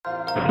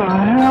The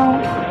hell?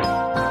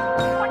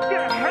 What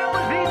the hell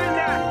is even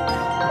that?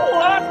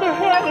 What the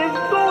hell is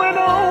going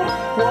on?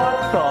 What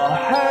the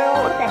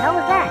hell? What the hell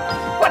is that?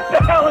 What the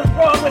hell is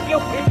wrong with you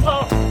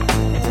people?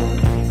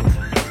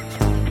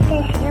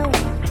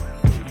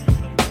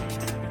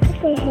 What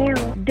the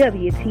hell?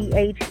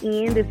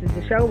 WTHN, this is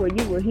the show where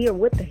you will hear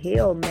what the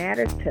hell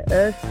matters to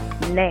us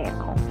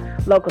now.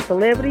 Local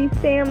celebrities,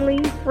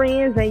 family,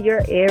 friends, and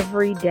your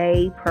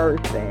everyday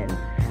person.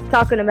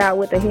 Talking about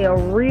what the hell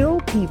real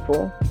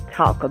people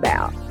talk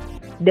about.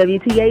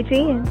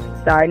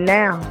 WTHN, starting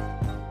now.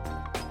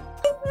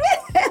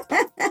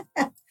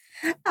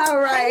 All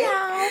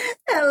right.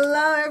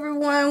 Hello,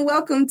 everyone.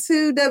 Welcome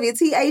to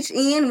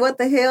WTHN, What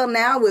the Hell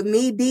Now, with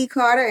me, D.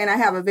 Carter, and I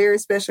have a very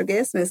special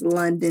guest, Miss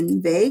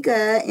Londynn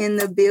Vega, in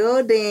the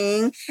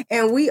building.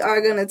 And we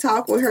are going to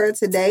talk with her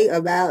today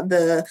about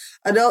the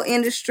adult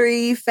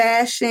industry,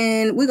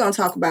 fashion. We're going to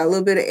talk about a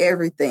little bit of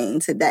everything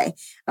today.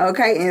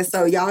 Okay? And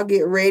so y'all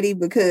get ready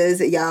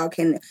because y'all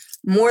can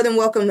more than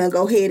welcome to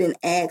go ahead and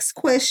ask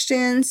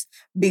questions.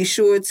 Be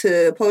sure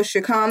to post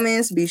your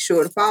comments. Be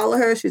sure to follow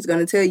her. She's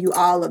going to tell you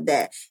all of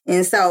that.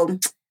 And so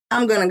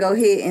I'm going to go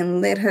ahead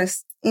and let her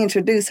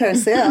introduce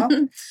herself.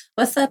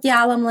 What's up,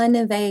 y'all? I'm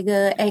Londynn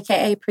Vega,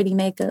 a.k.a. Pretty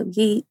Makeup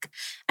Geek.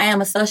 I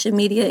am a social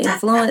media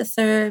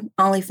influencer,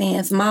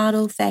 OnlyFans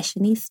model,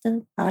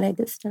 fashionista, all that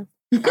good stuff.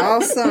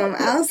 Awesome.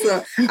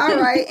 All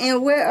right.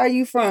 And where are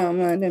you from,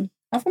 Londynn?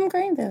 I'm from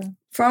Greenville.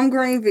 From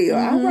Greenville.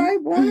 Mm-hmm. All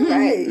right, born and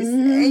raised.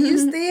 Mm-hmm. And you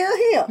still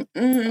here.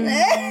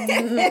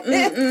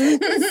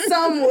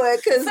 Somewhat.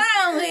 Because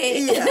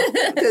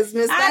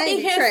Miss I'll be Thang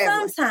here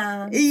traveling.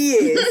 sometime.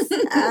 Yes.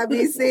 I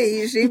be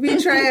seeing you. She be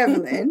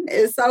traveling.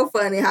 It's so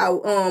funny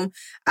how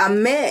I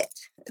met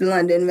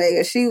Londynn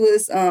Vega. She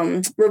was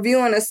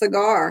reviewing a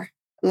cigar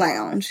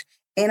lounge.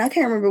 And I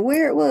can't remember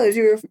where it was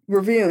you were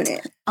reviewing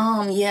it.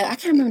 Yeah, I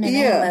can't remember the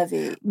name of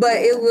it. But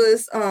it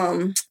was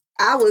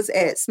I was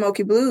at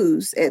Smoky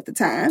Blues at the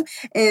time.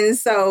 And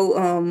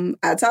so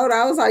I told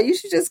her, I was like, you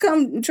should just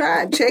come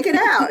try it, check it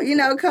out,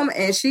 come.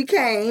 And she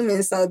came.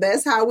 And so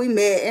that's how we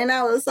met. And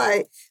I was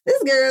like,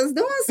 this girl's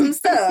doing some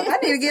stuff. I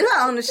need to get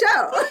her on the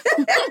show.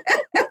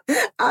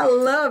 I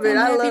love it.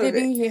 I'm happy to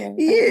be here.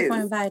 Yes. Thank you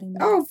for inviting me.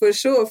 Oh, for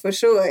sure.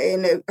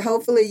 And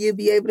hopefully you'll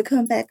be able to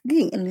come back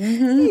again.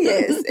 Mm-hmm.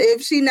 Yes,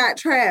 if she's not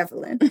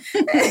traveling.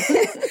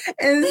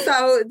 And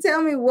so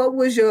tell me, what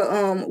was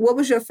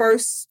your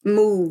first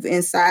move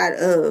inside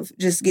of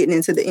just getting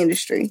into the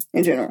industry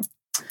in general?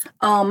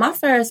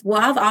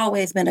 I've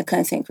always been a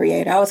content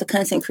creator. I was a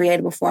content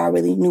creator before I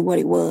really knew what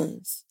it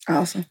was.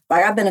 Awesome.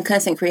 Like, I've been a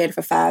content creator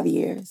for 5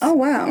 years. Oh,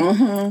 wow.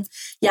 Mm-hmm.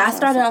 Yeah, That's I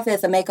started awesome. off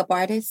as a makeup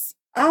artist.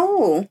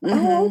 Oh,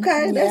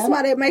 okay. Yeah. That's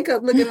why that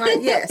makeup looking like,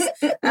 yes.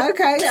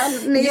 Okay,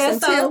 I need some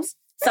tips.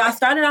 So I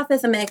started off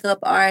as a makeup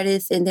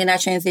artist, and then I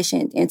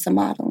transitioned into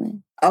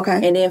modeling.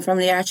 Okay. And then from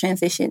there, I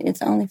transitioned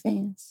into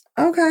OnlyFans.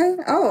 Okay.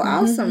 Oh,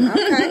 awesome.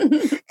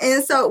 Okay.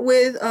 And so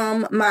with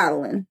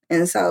modeling,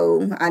 and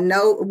so I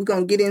know we're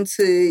going to get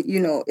into,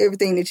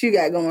 everything that you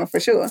got going for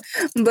sure.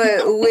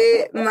 But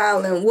with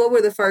modeling, what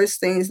were the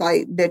first things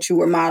like that you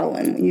were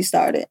modeling when you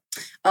started?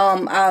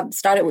 I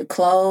started with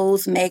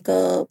clothes,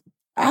 makeup.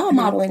 I'll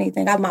model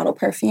anything. I model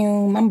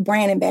perfume. I'm a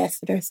brand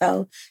ambassador.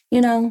 So,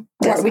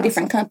 work with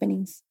different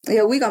companies.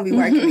 Yeah, we're going to be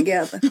working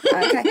together.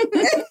 Okay.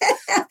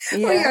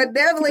 We are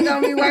definitely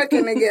going to be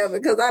working together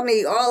because I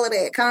need all of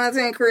that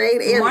content, create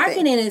everything.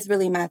 Marketing is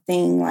really my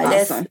thing. Like,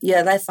 awesome.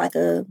 That's like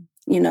a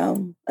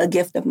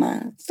gift of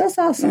mine. That's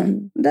awesome.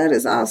 Mm-hmm. That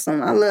is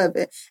awesome. I love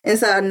it. And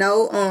so I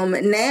know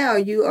now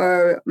you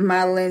are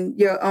modeling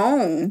your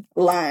own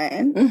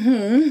line.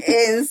 Mm-hmm.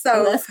 And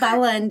so Lust by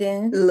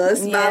Londynn.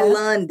 By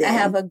Londynn. I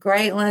have a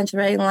great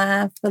lingerie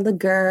line for the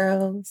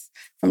girls.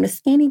 From the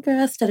skinny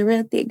girls to the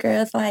real thick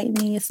girls like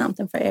me. It's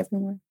something for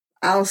everyone.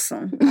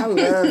 Awesome. I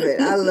love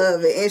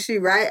it. And she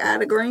right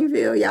out of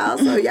Greenville, y'all.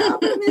 So y'all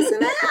been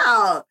missing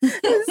out.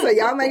 So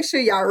y'all make sure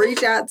y'all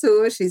reach out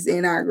to her. She's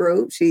in our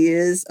group. She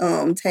is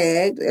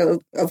tagged,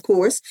 of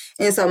course.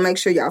 And so make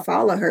sure y'all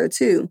follow her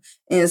too.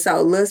 And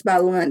so Lust by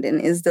Londynn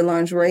is the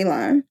lingerie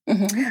line.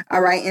 Mm-hmm.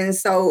 All right. And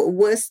so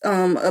what's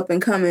up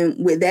and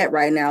coming with that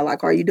right now?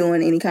 Like, are you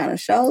doing any kind of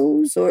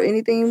shows or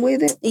anything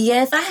with it?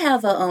 Yes, I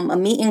have a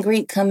meet and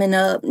greet coming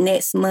up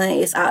next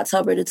month. It's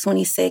October the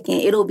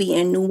 22nd. It'll be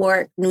in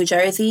Newark, New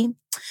Jersey.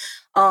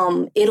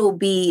 It'll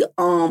be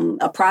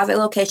a private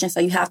location,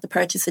 so you have to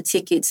purchase a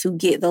ticket to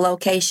get the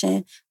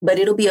location. But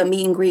it'll be a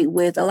meet and greet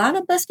with a lot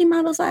of busty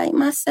models like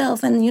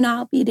myself. And,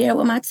 I'll be there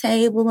with my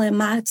table and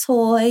my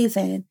toys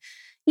and,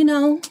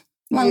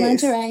 my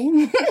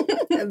lingerie.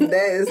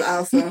 That is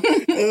awesome.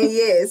 And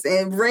yes,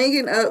 and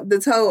bringing up the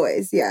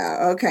toys.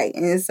 Yeah, okay.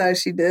 And so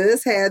she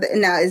does have that.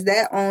 Now, is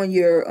that on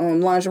your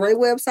lingerie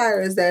website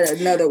or is that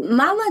another one?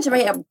 My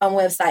lingerie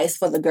website is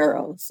for the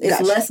girls. It's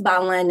Gotcha. Lust by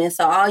Londynn.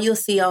 So all you'll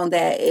see on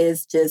that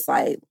is just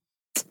like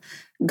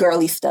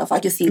girly stuff.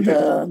 Like you see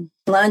the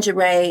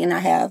lingerie, and I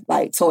have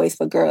like toys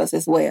for girls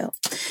as well.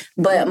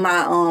 But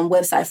my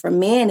website for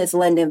men is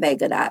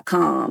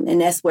LondynVega.com, and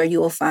that's where you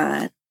will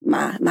find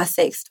my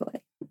sex toy.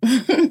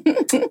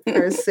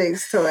 Her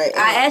sex toy.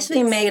 I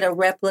actually made a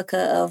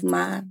replica of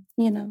my,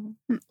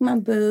 my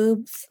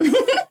boobs.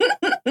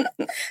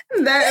 That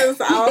is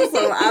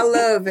awesome. I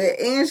love it.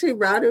 And she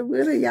brought it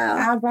with her, y'all.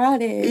 I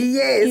brought it.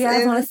 Yes. You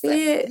guys want to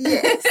see it?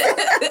 Yes.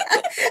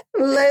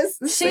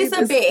 She's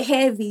a bit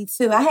heavy,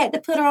 too. I had to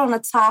put her on the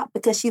top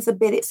because she's a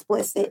bit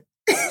explicit.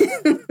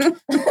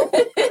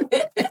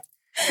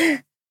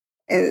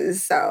 And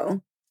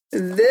so,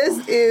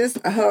 this is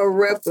her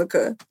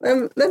replica.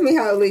 Let me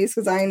hold these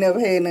because I ain't never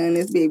had none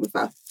this big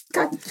before.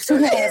 Two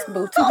hands,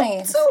 boo. Two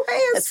hands. Two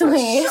hands. Two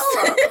hands.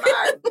 Sure.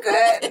 My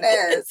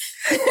goodness.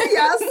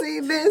 Y'all see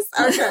this?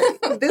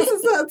 Okay. This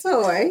is her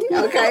toy.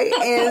 Okay.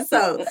 And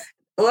so,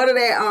 order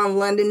that on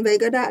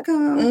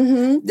LondynVega.com.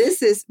 Mm-hmm.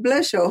 This is,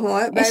 bless your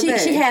heart, baby. And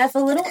she has a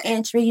little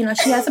entry.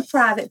 She has a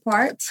private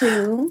part,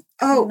 too.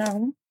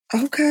 Oh.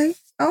 Okay.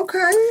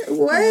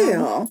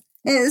 Well.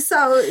 And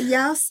so,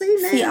 y'all see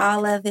that? See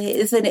all of it.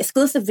 It's an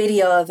exclusive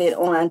video of it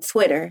on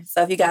Twitter.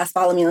 So if you guys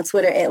follow me on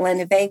Twitter at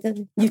Londynn Vega,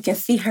 you can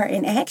see her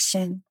in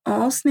action.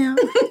 Oh, snap.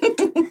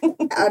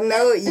 I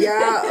know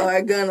y'all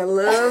are going to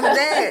love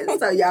that.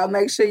 So y'all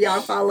make sure y'all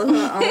follow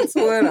her on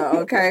Twitter,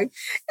 okay?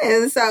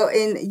 And so,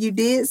 and you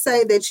did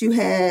say that you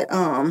had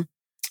an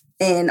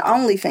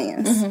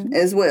OnlyFans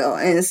as well.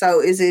 And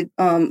so is it,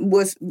 how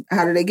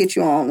do they get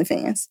you on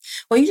OnlyFans?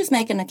 Well, you just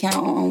make an account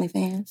on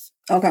OnlyFans.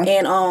 Okay.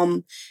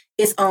 And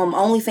it's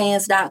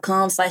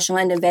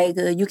onlyfans.com/Londynn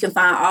Vega. You can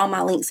find all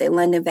my links at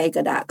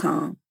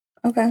LondynVega.com.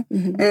 Okay.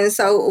 Mm-hmm. And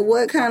so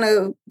what kind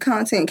of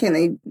content can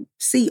they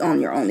see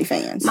on your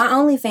OnlyFans? My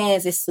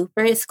OnlyFans is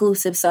super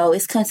exclusive, so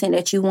it's content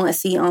that you won't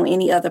see on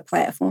any other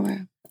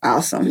platform.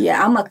 Awesome.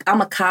 Yeah, I'm a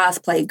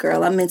cosplay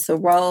girl. I'm into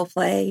role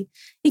play.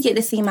 You get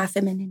to see my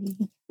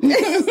femininity.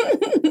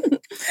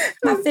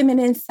 My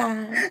feminine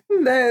side.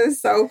 That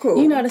is so cool.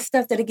 You know the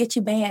stuff that'll get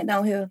you banned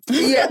on here.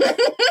 Yeah.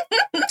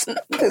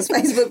 Because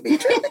Facebook be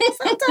tripping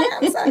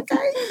sometimes.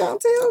 Okay,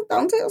 don't tell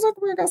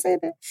Zuckerberg I said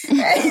that.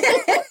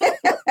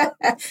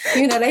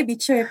 They be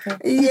tripping.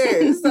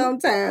 Yeah,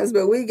 sometimes,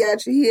 but we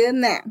got you here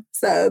now.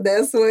 So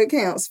that's what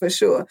counts for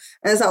sure.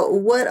 And so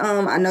what,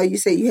 I know you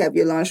said you have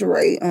your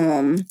lingerie,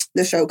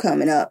 the show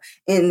coming up.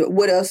 And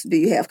what else do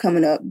you have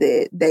coming up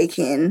that they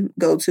can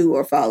go to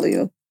or follow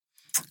you?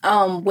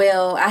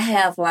 Well, I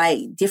have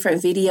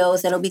different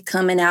videos that'll be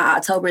coming out.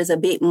 October is a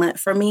big month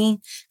for me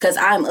because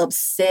I'm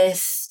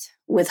obsessed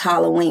with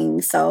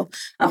Halloween. So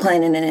I'm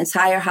planning an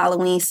entire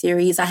Halloween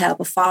series. I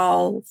have a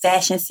fall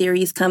fashion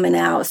series coming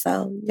out.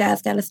 So you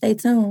guys got to stay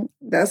tuned.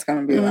 That's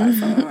going to be a lot of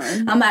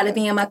fun. I'm about to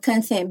be in my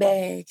content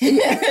bag.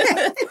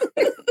 Exactly.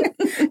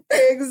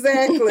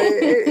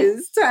 It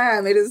is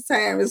time. It is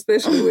time,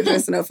 especially with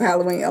dressing up for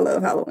Halloween. I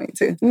love Halloween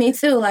too. Me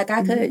too. I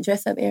could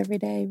dress up every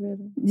day,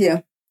 really.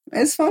 Yeah.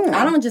 It's fun.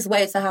 I don't just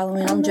wait till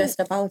Halloween. I'm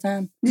dressed up all the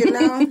time.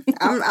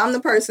 I'm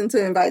the person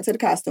to invite to the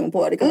costume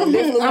party because I'm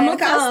definitely wearing a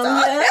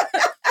costume.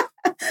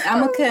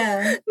 I'm a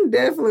come.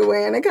 Definitely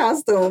wearing a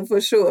costume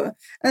for sure.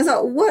 And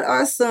so, what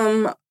are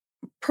some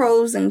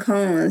pros and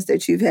cons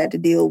that you've had to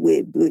deal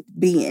with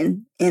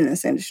being in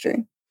this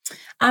industry?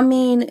 I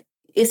mean,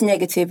 it's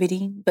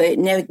negativity, but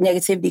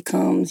negativity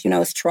comes,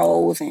 it's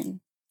trolls and,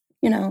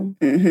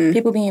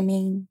 people being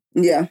mean.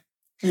 Yeah.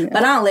 But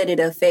I don't let it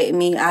affect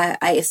me. I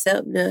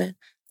accept the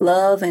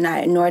love and I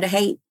ignore the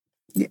hate.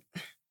 Yeah.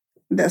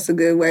 That's a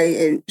good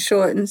way, and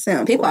short and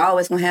simple. People are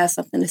always going to have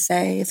something to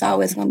say. It's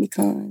always going to be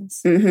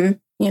cons,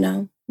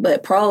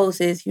 But pros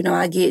is,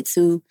 I get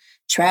to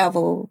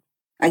travel.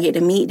 I get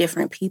to meet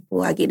different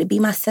people. I get to be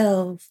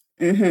myself.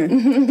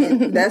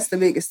 That's the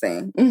biggest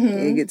thing.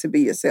 You get to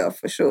be yourself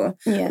for sure.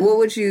 Yeah. What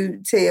would you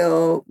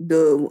tell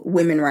the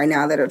women right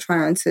now that are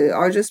trying to,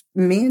 or just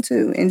men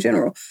too in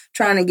general,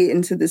 trying to get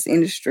into this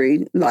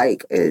industry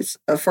as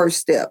a first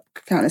step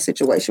kind of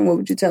situation? What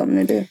would you tell them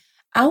to do?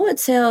 I would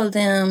tell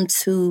them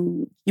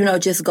to,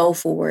 just go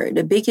for it.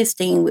 The biggest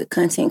thing with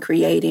content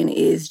creating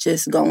is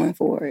just going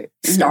for it,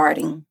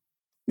 starting.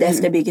 That's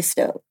the biggest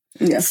step.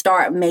 Yeah.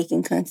 Start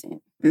making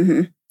content,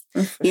 sure.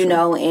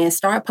 And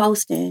start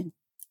posting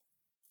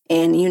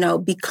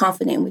and, be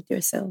confident with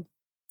yourself.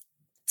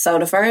 So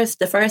the first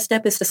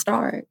step is to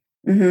start.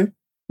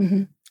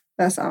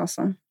 That's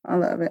awesome. I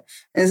love it.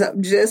 And so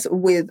just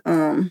with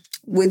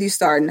you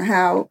starting,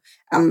 how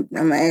I'm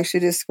gonna ask you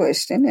this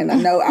question, and I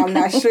know I'm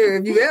not sure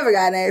if you've ever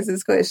gotten asked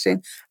this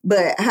question,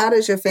 but how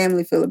does your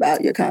family feel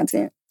about your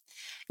content?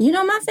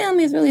 My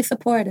family is really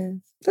supportive.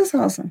 That's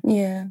awesome.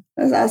 Yeah.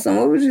 That's awesome.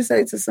 What would you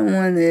say to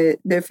someone that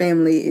their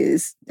family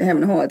is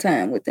having a hard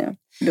time with them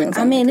doing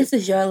something? This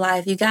is your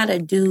life. You got to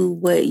do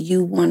what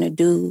you want to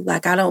do. I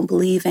don't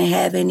believe in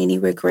having any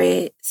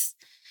regrets.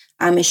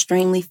 I'm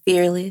extremely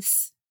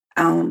fearless.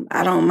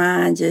 I don't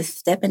mind just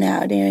stepping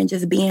out there and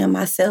just being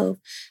myself.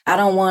 I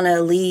don't want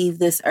to leave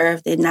this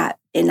earth and not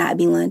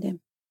be Londynn.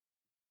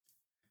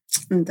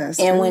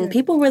 And when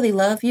people really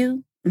love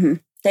you,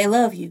 they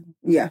love you.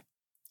 Yeah.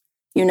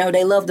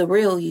 They love the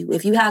real you.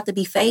 If you have to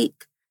be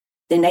fake,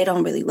 then they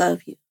don't really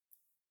love you.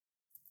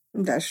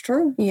 That's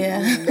true.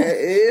 Yeah. That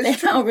is They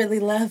true. don't really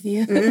love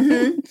you.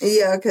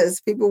 Yeah, because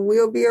people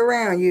will be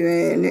around you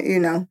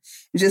and,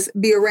 just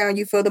be around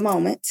you for the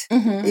moment,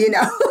 And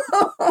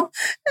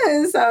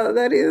so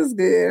that is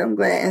good. I'm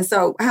glad. And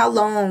so how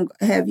long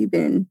have you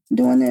been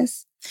doing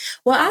this?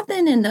 Well, I've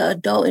been in the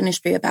adult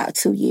industry about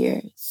 2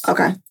 years.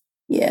 Okay.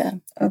 Yeah.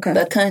 Okay.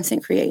 But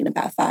content creating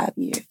about 5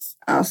 years.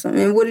 Awesome.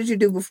 And what did you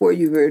do before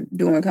you were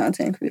doing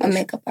content creation? A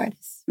makeup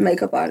artist.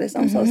 Makeup artist.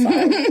 I'm so sorry.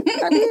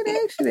 I did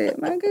ask you that.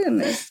 My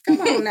goodness.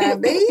 Come on now,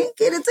 B.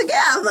 Get it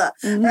together.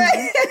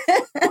 Right?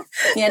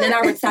 Yeah, and then I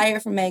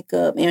retired from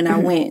makeup and I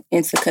went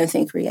into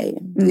content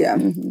creating. Yeah.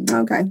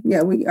 Okay.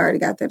 Yeah, we already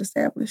got that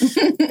established.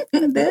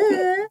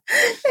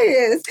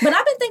 Yes. But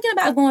I've been thinking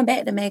about going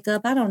back to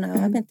makeup. I don't know.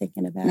 I've been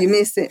thinking about it. You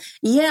miss it?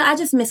 Yeah, I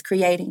just miss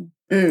creating.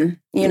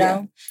 You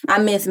know, I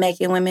miss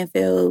making women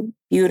feel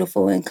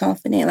beautiful and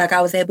confident. Like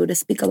I was able to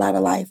speak a lot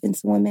of life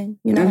into women,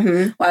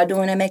 while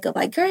doing their makeup.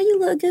 Like, girl, you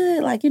look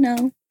good. Like,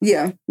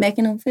 Yeah.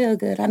 making them feel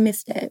good. I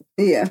miss that.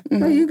 Yeah.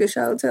 Well, you can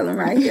show tell them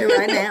right here,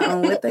 right now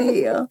on What the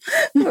Hell.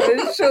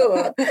 For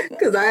sure.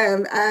 Because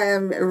I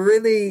am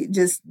really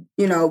just,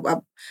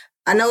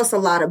 I know it's a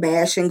lot of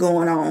bashing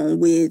going on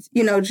with,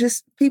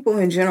 just people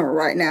in general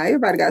right now.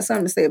 Everybody got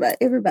something to say about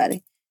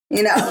everybody.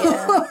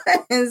 Yeah.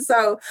 And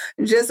so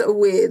just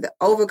with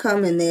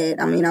overcoming that,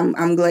 I mean,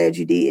 I'm glad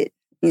you did,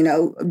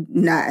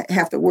 not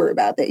have to worry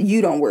about that.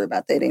 You don't worry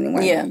about that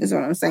anyway, is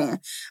what I'm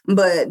saying.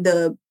 But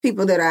the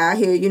people that are out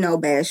here,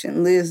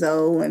 bashing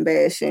Lizzo and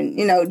bashing,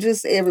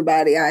 just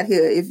everybody out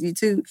here, if you're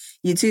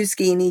too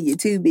skinny, you're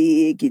too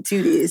big, you're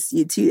too this,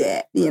 you're too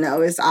that,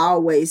 it's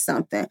always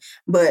something.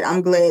 But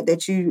I'm glad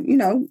that you,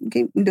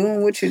 keep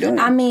doing what you're doing.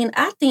 I mean,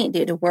 I think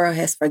that the world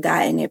has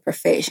forgotten that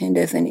perfection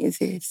doesn't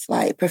exist.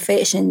 Like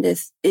perfection,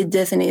 it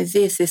doesn't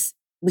exist.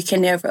 We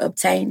can never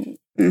obtain it.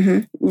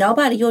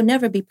 You'll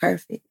never be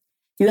perfect.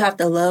 You have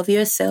to love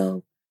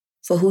yourself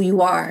for who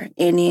you are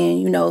and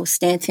then,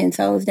 stand 10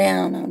 toes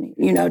down on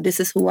it. This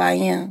is who I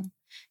am,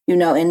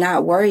 and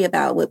not worry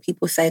about what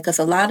people say. Because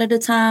a lot of the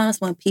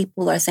times when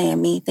people are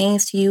saying mean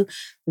things to you,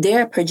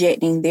 they're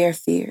projecting their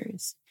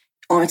fears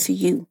onto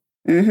you.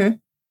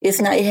 It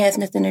has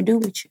nothing to do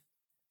with you.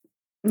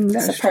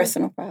 It's a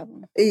personal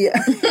problem.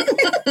 Yeah.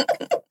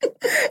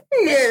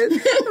 Yes.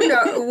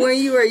 When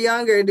you were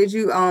younger, did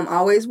you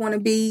always want to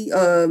be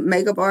a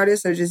makeup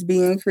artist or just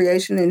be in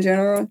creation in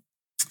general?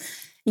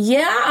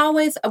 Yeah, I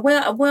always, I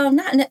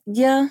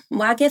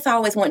guess I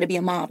always wanted to be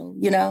a model,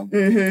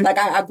 Like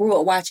I grew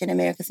up watching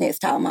America's Next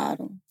Top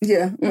Model.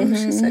 Yeah.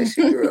 She said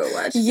she grew up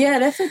watching. Yeah,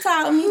 that's who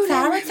taught me.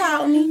 Tara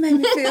taught me. Made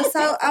me feel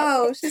so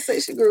old. She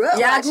said she grew up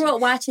watching. I grew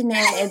up watching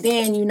that. And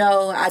then,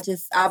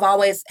 I've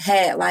always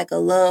had like a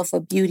love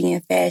for beauty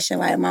and fashion.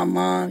 Like my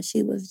mom,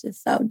 she was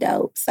just so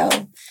dope. So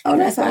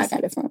that's where I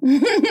got it from.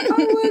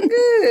 Well,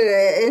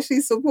 good. And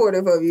she's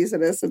supportive of you, so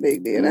that's a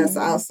big deal. That's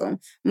awesome.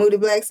 Moody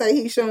Black say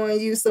he's showing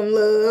you some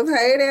love.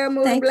 Hey there,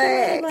 Moody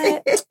Black.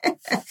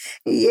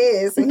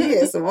 Yes, and he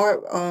has some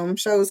art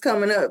shows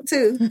coming up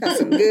too. Got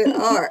some good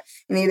art.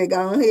 You need to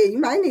go ahead. You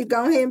might need to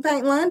go ahead and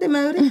paint London,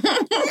 Moody.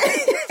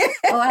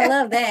 Oh, I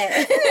love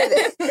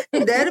that.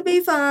 That'll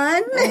be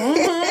fun. Go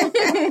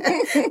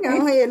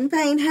ahead and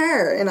paint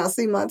her. And I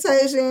see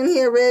Montasia in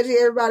here, Reggie,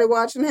 everybody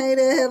watching. Hey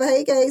there, Heather.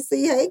 Hey,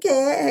 Casey. Hey,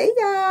 Kat. Hey,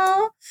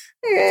 y'all.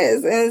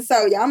 Yes, and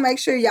so y'all make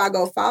sure y'all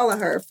go follow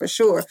her for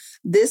sure.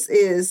 This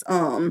is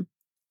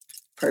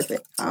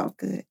perfect. Oh,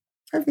 good.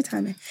 Perfect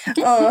timing.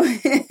 All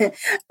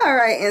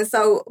right. And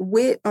so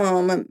with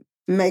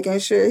making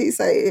sure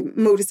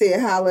Moody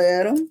said holler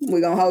at him.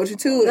 We're gonna hold you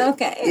to it.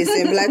 Okay. It's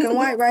in black and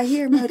white right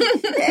here, Moody.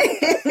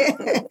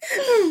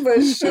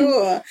 For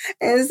sure.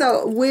 And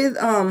so with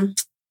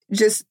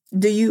just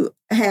do you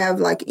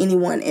have like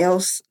anyone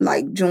else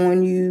like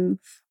join you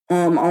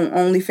on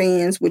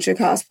OnlyFans with your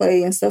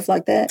cosplay and stuff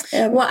like that?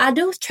 Well, I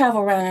do travel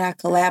around and I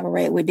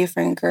collaborate with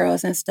different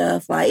girls and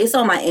stuff. Like, it's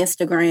on my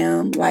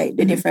Instagram, like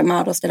the different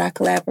models that I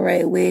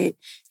collaborate with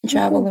and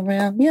travel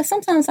around. Yeah,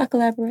 sometimes I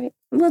collaborate.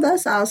 Well,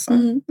 that's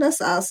awesome. That's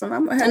awesome.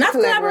 I'm gonna have and to I've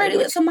collaborated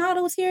with some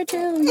models here,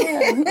 too.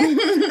 Yeah.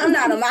 I'm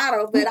not a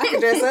model, but I can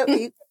dress up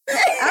you.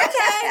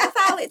 Okay, that's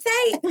all it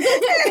takes.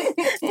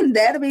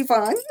 That'll be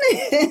fun.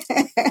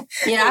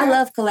 Yeah, I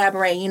love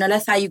collaborating.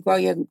 That's how you grow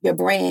your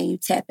brand. You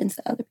tap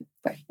into other people's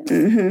brand.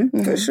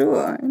 For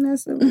sure. And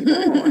that's what we're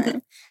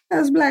doing.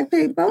 As Black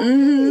people.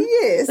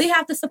 Yes. We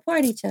have to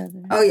support each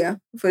other. Oh, yeah,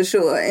 for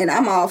sure. And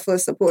I'm all for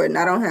supporting.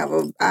 I don't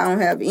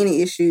have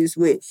any issues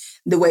with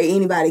the way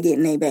anybody get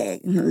in their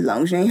bag, as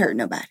long as you ain't hurt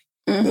nobody.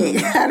 You ain't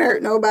got to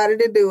hurt nobody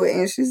to do it,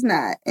 and she's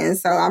not. And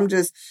so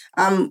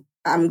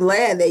I'm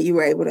glad that you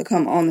were able to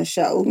come on the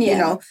show,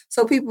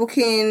 so people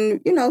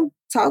can,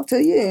 talk to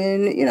you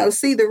and,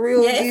 see the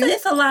real you.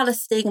 It's a lot of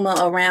stigma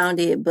around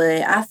it,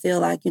 but I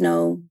feel like,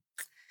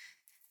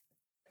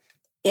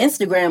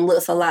 Instagram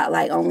looks a lot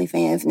like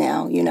OnlyFans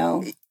now,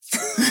 For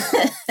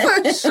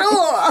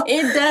sure.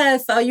 It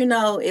does. So,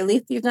 at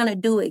least you're going to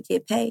do it,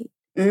 get paid.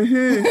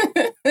 Mm-hmm.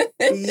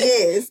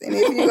 Yes. And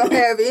if you're going to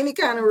have any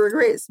kind of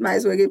regrets, might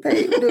as well get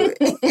paid to do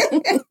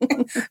it.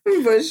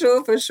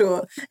 For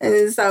sure.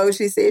 And so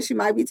she said she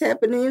might be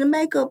tapping into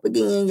makeup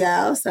again,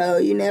 y'all. So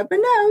you never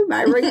know.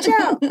 Might reach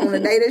out on the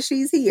day that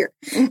she's here.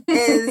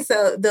 And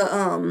so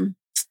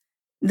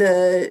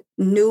the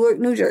Newark,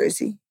 New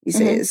Jersey, you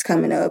said is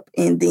coming up.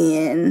 And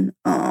then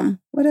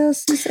what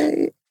else you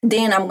said?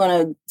 Then I'm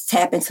going to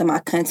tap into my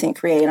content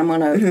creator. I'm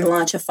going to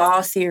launch a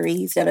fall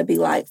series that'll be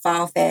like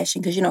fall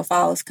fashion because,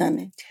 fall is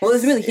coming. Well,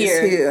 it's really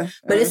here. It's here.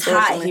 But it's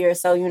hot here.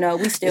 So,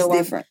 we still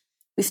different.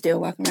 We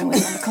still walking around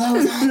with our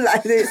clothes on.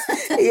 Like this.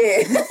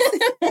 Yeah.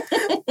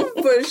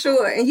 For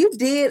sure. And you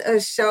did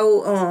a show,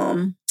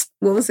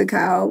 what was it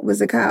called? I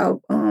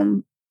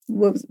don't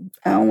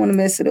want to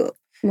mess it up.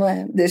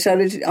 What? The show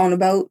that you on the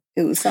boat?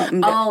 It was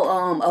something.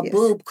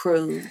 Boob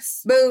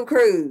cruise. Boob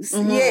cruise.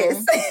 Mm-hmm.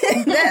 Yes.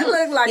 That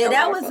looked like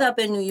that was up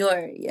in New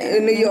York. Yeah.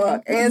 In New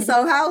York. And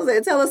so how was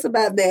it? Tell us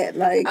about that.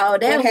 Like,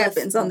 what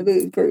happens on the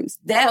boob cruise?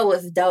 That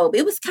was dope.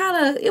 It was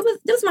it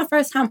was my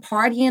first time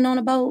partying on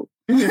a boat.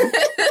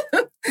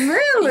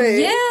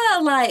 Really?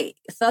 Yeah,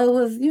 so it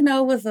was, it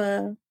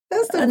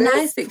was a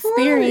nice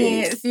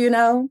experience,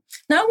 No,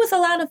 it was a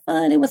lot of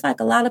fun. It was like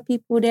a lot of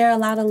people there, a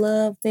lot of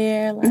love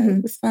there.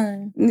 It was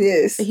fun.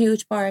 Yes. It's a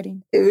huge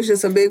party. It was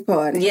just a big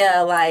party.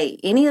 Yeah,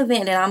 any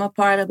event that I'm a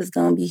part of is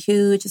going to be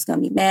huge. It's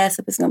going to be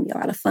massive. It's going to be a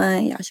lot of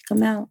fun. Y'all should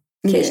come out.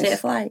 Catch that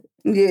flight.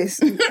 Yes.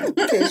 Catch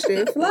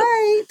that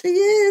flight.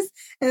 Yes.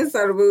 And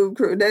so the boob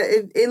crew,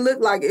 it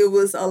looked like it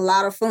was a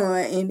lot of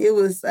fun and it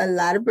was a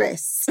lot of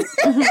breasts.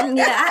 Yeah,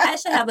 I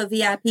actually have a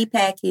VIP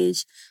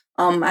package.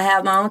 I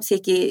have my own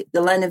ticket,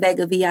 the Londynn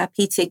Vega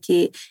VIP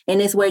ticket,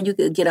 and it's where you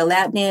could get a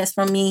lap dance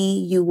from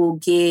me. You will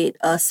get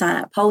a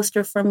signed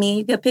poster from me.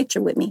 You get a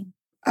picture with me.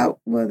 Oh,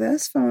 well,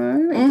 that's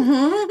fun.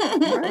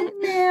 Right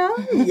now.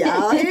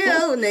 Y'all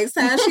here. Next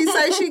time she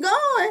say she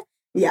going,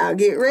 y'all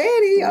get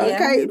ready.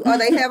 Okay. Yeah. Are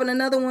they having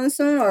another one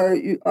soon?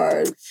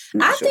 I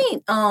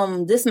think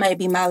this may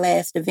be my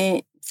last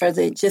event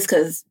just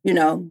because,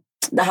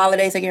 the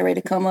holidays are getting ready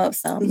to come up,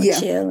 so I'm going to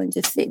chill and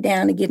just sit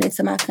down and get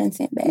into my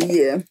content bag.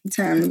 Yeah,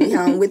 time to be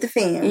home with the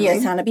family. Yeah,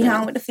 time to be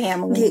home with the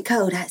family. Get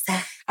cold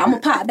outside. I'm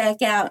going to pop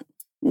back out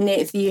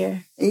next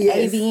year.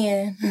 Yes.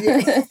 AVN.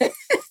 Yeah.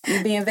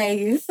 You be in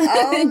Vegas.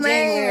 Oh,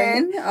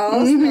 man.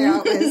 Oh,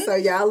 snap. And so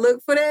y'all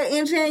look for that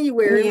in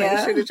January. Yeah.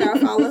 Make sure that y'all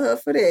follow her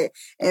for that.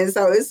 And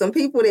so it's some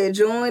people that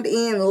joined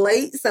in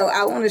late, so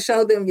I want to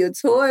show them your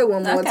toy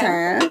one more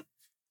time.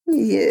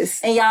 Yes.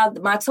 And y'all,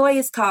 my toy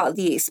is called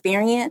The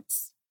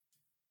Experience.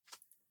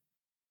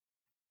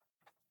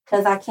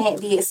 Because I can't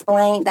be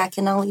explained, I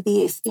can only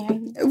be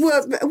experienced.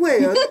 Well,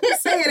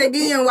 say it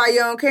again while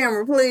you're on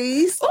camera,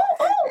 please.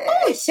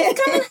 Oh, she's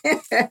coming. Be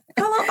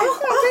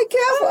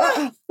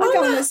careful. We're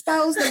going to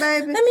expose the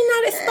baby. Let me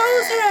not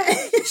expose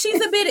her.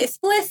 She's a bit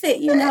explicit,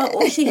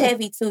 Oh, she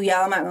heavy too,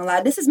 y'all. I'm not going to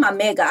lie. This is my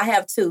mega. I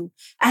have two.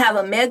 I have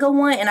a mega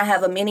one and I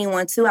have a mini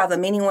one too. I have a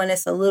mini one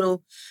that's a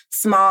little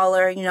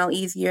smaller,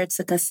 easier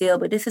to conceal.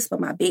 But this is for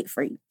my big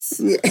freaks.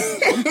 Yeah.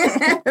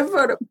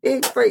 For the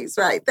big freaks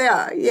right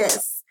there.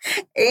 Yes.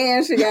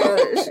 And she got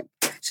a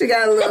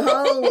little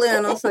hole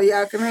in her so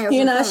y'all can have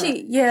some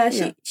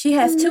fun. She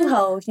has two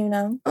holes,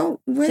 Oh,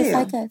 well. Just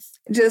like us.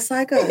 Just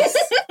like us.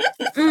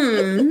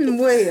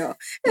 Well.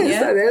 And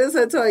so that is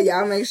her toy.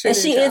 Y'all make sure. And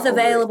she is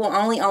available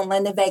only on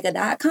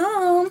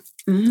LondynVega.com.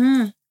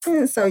 Mm-hmm.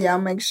 And so y'all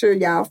make sure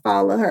y'all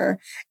follow her.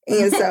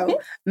 And so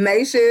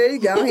make sure you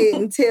go ahead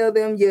and tell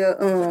them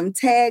your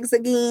tags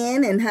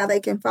again and how they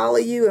can follow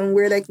you and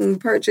where they can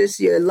purchase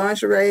your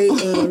lingerie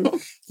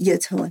and your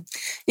toy.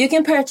 You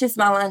can purchase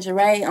my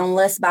lingerie on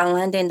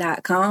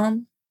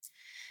lustbylondyn.com.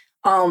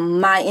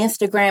 My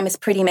Instagram is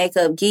Pretty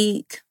Makeup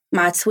Geek.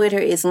 My Twitter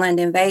is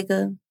Londynn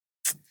Vega.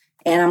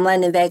 And I'm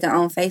Londynn Vega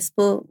on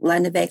Facebook,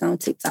 Londynn Vega on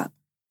TikTok.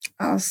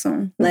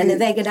 Awesome.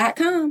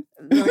 LondynVega.com.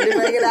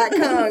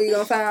 LondynVega.com. You're going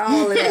to find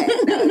all of that.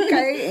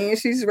 Okay. And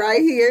she's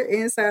right here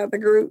inside the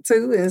group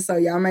too. And so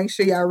y'all make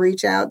sure y'all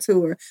reach out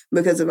to her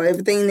because of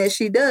everything that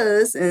she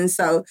does. And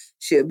so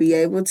she'll be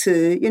able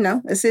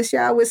to, assist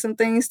y'all with some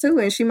things too.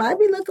 And she might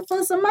be looking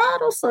for some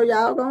models. So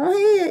y'all go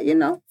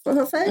ahead, for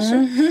her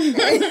fashion.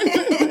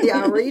 Mm-hmm.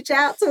 Y'all reach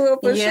out to her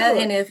for sure. Yeah.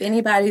 And if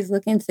anybody's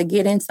looking to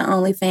get into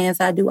OnlyFans,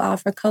 I do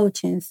offer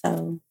coaching.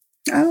 So.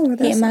 Oh,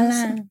 that's my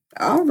awesome. line.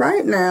 All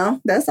right now.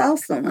 That's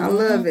awesome. I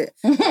love it.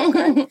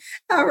 Okay.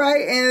 All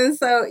right. And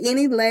so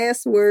any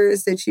last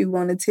words that you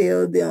want to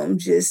tell them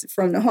just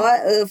from the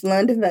heart of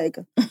Londynn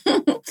Vega?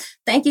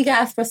 Thank you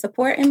guys for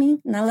supporting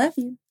me and I love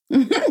you.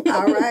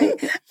 All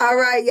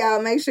right,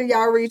 y'all. Make sure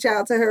y'all reach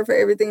out to her for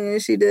everything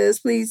that she does.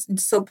 Please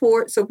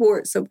support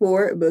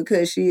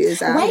because she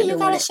is out. Wait, you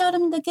gotta show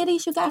them the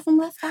goodies you got from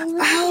Let's Go.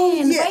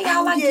 Oh,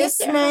 yeah. Yes,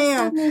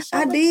 ma'am.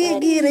 I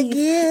did get a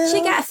gift.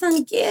 She got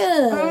some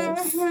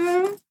gifts.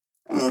 Mm-hmm.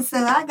 And so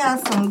I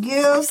got some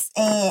gifts,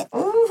 and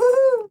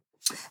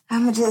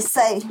I'ma just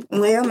say,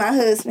 well, my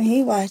husband,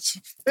 he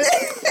watching.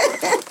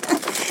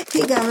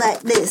 He gonna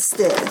like this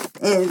stuff.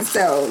 And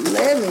so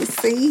let me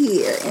see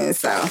here. And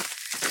so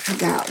I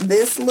got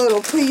this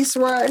little piece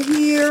right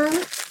here.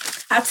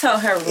 I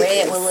told her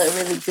red would look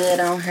really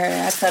good on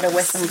her. I told her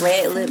wear some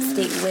red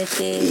lipstick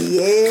with it.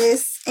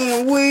 Yes,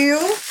 and we'll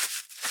go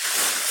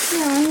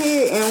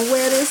ahead and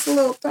wear this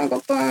little thing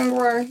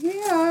right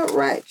here,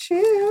 right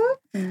here.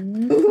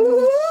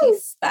 Mm-hmm.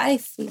 She's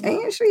spicy.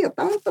 And she a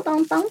thong.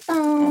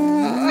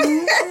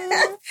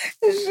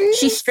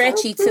 She's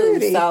stretchy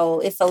too, so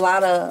it's a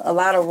lot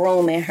of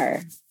room in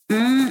her.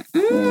 You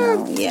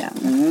know, yeah.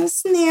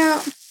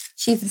 Snap.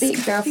 She's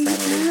big girlfriend.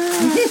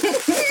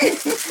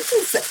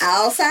 It's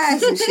all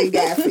sizes she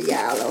got for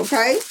y'all,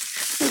 okay?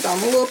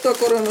 I'm a little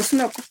thicker than a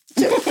snicker.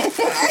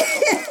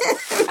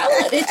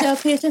 I looked at your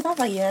pictures. I was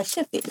like, yeah,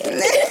 she'll fit that.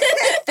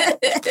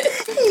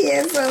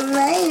 Yes,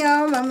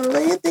 ma'am. I'm a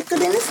little thicker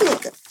than a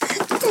snicker.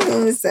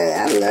 And so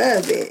I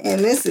love it.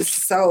 And this is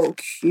so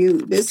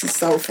cute. This is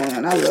so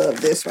fun. I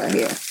love this right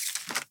here.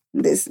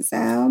 This is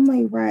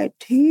Alma right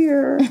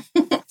here.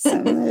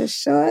 Some of the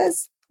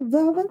shorts,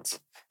 velvet.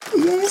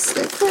 Yes,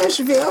 the crushed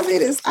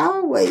velvet is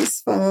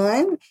always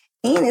fun.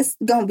 And it's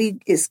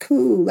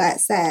cool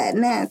outside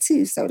now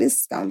too. So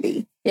this is gonna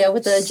be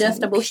with the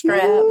adjustable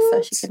strap,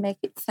 so she can make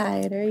it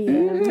tighter.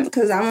 Yeah,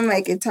 because I'm gonna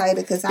make it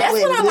tighter. Because that's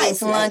what I like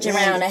to lunge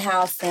around the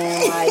house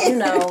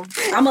and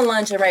I'm a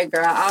lingerie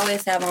girl. I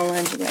always have on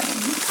lingerie.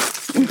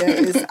 That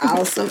is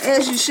awesome,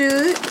 as you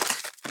should.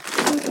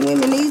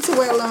 Women need to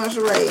wear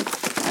lingerie.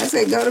 I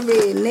say go to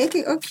bed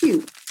naked or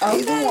cute.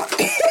 Okay.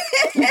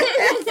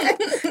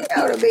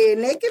 Go to bed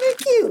naked or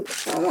cute.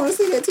 I want to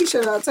see that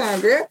t-shirt all the time,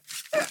 girl.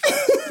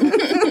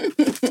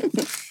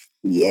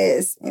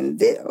 Yes, and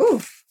this,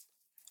 oof.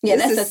 Yeah,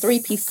 that's a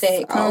 3-piece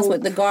set. Comes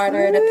with the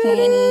garter, the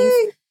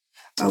panties.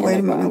 Oh, wait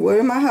a minute. What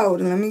am I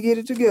holding? Let me get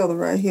it together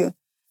right here.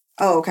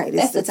 Oh, okay.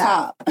 This is the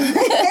top.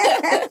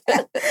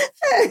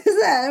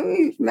 Let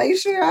me make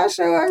sure I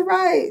show it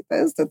right.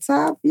 That's the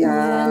top, y'all.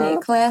 Yeah, and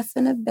it clasps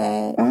in the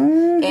back.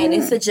 Mm-hmm. And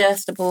it's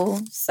adjustable,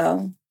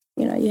 so...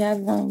 you have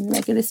room.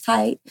 Make it as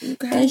tight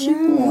as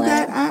you want. You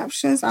got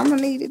options. I'm going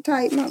to need it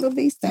tight, my little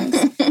beast things.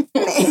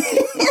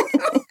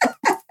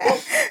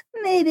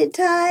 Need it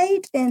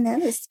tight. And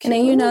that is cute.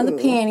 And then, the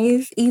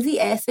panties. Easy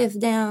access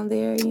down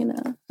there, Open, girl.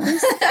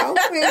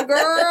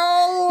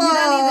 You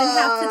don't even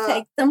have to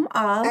take them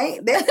off.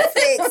 Ain't that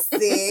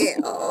sexy?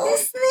 Oh,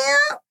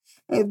 snap.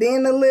 And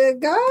then the little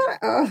guard.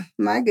 Oh,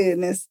 my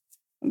goodness.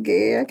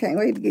 Girl, I can't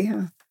wait to get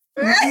home.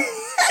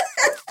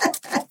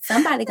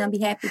 Somebody gonna be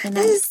happy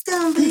tonight. It's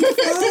gonna be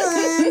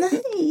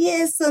fun.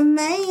 Yes,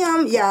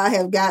 ma'am. Y'all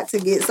have got to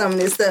get some of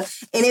this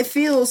stuff. And it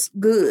feels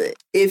good.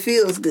 It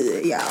feels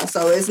good, y'all.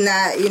 So it's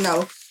not,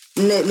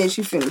 nothing that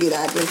you finna get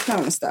out of this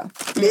kind of stuff.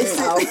 This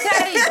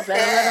okay, you better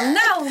let them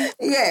know.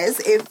 Yes,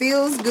 it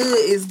feels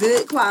good. It's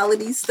good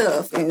quality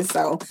stuff. And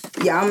so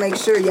y'all make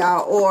sure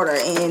y'all order.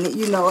 And,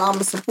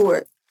 I'ma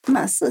support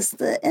my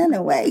sister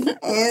anyway.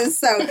 And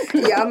so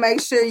y'all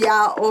make sure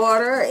y'all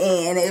order.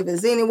 And if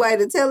there's any way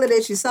to tell her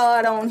that you saw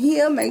it on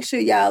here, make sure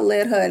y'all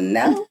let her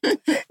know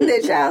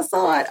that y'all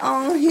saw it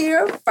on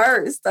here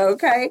first,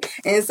 okay?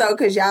 And so,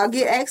 because y'all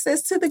get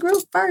access to the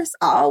group first,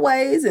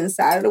 always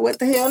inside of the What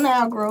the Hell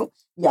Now group.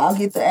 Y'all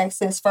get the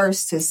access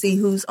first to see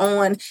who's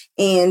on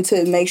and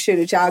to make sure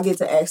that y'all get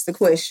to ask the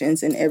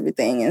questions and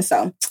everything. And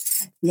so,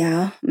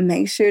 y'all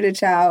make sure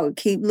that y'all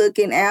keep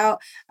looking out.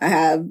 I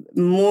have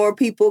more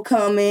people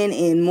coming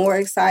and more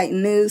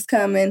exciting news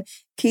coming.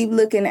 Keep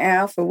looking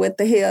out for What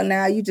the Hell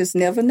Now. You just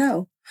never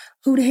know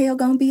who the hell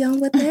gonna be on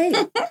What the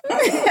Hell.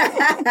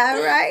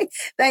 All right.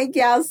 Thank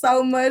y'all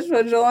so much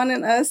for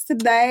joining us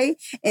today.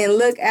 And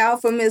look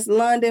out for Miss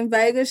Londynn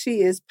Vega.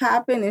 She is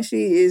popping and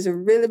she is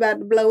really about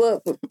to blow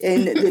up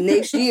in the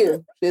next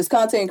year. This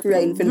content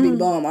creating finna be the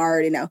bomb. I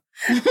already know.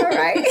 All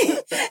right.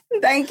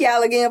 Thank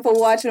y'all again for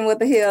watching What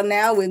the Hell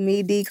Now with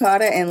me, D.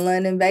 Carter, and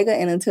Londynn Vega.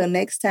 And until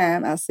next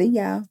time, I'll see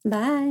y'all.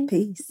 Bye.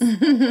 Peace.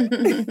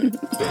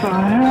 The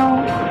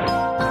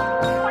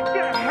hell?